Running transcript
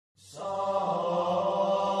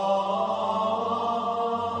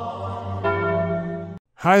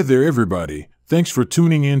Hi there everybody, thanks for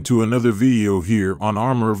tuning in to another video here on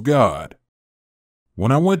Armor of God.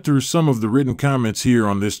 When I went through some of the written comments here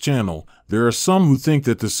on this channel, there are some who think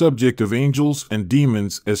that the subject of angels and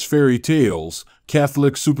demons as fairy tales,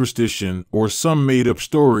 Catholic superstition, or some made-up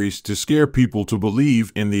stories to scare people to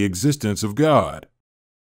believe in the existence of God.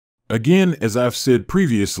 Again, as I've said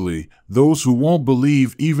previously, those who won't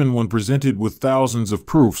believe even when presented with thousands of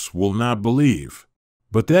proofs will not believe.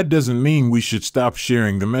 But that doesn't mean we should stop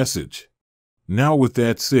sharing the message. Now with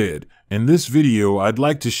that said, in this video I'd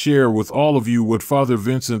like to share with all of you what Father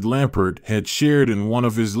Vincent Lampert had shared in one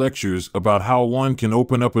of his lectures about how one can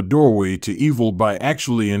open up a doorway to evil by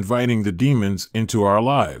actually inviting the demons into our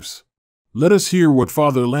lives. Let us hear what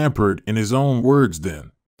Father Lampert in his own words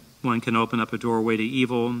then. One can open up a doorway to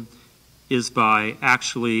evil is by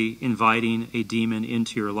actually inviting a demon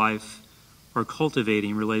into your life or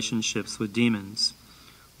cultivating relationships with demons.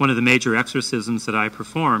 One of the major exorcisms that I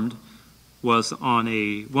performed was on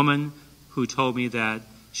a woman who told me that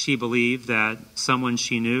she believed that someone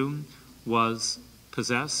she knew was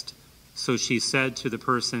possessed. So she said to the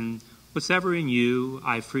person, "Whatever in you,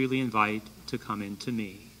 I freely invite to come into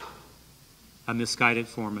me." A misguided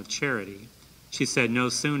form of charity. She said no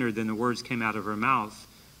sooner than the words came out of her mouth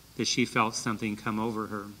that she felt something come over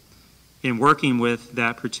her. In working with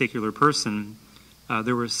that particular person,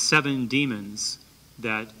 there were 7 demons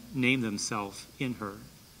that named themselves in her.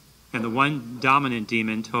 And the one dominant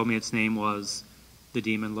demon told me its name was the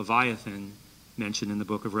demon Leviathan, mentioned in the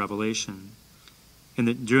book of Revelation.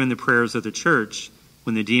 And during the prayers of the church,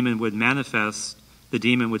 when the demon would manifest, the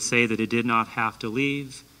demon would say that it did not have to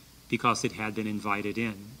leave because it had been invited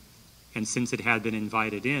in. And since it had been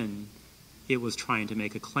invited in, it was trying to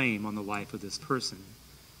make a claim on the life of this person.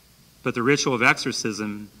 But the ritual of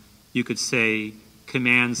exorcism, you could say,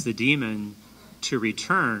 commands the demon to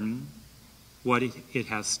return what it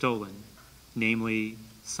has stolen, namely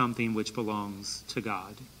something which belongs to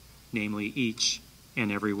God, namely each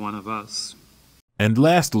and every one of us. And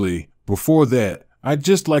lastly, before that, I'd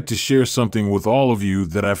just like to share something with all of you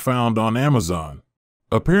that I found on Amazon.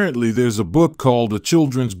 Apparently there's a book called A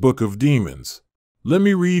Children's Book of Demons. Let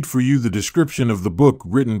me read for you the description of the book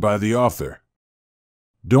written by the author.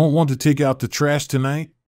 Don't want to take out the trash tonight?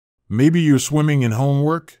 Maybe you're swimming in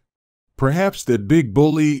homework? Perhaps that big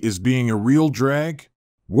bully is being a real drag?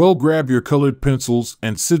 Well, grab your colored pencils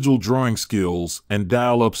and sigil drawing skills and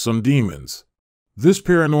dial up some demons. This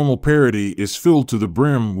paranormal parody is filled to the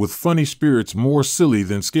brim with funny spirits more silly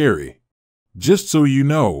than scary. Just so you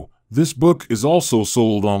know, this book is also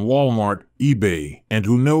sold on Walmart, eBay, and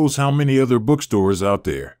who knows how many other bookstores out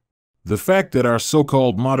there. The fact that our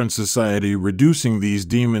so-called modern society reducing these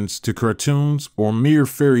demons to cartoons or mere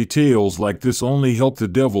fairy tales like this only helped the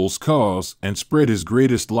devil's cause and spread his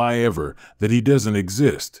greatest lie ever, that he doesn't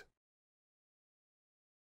exist.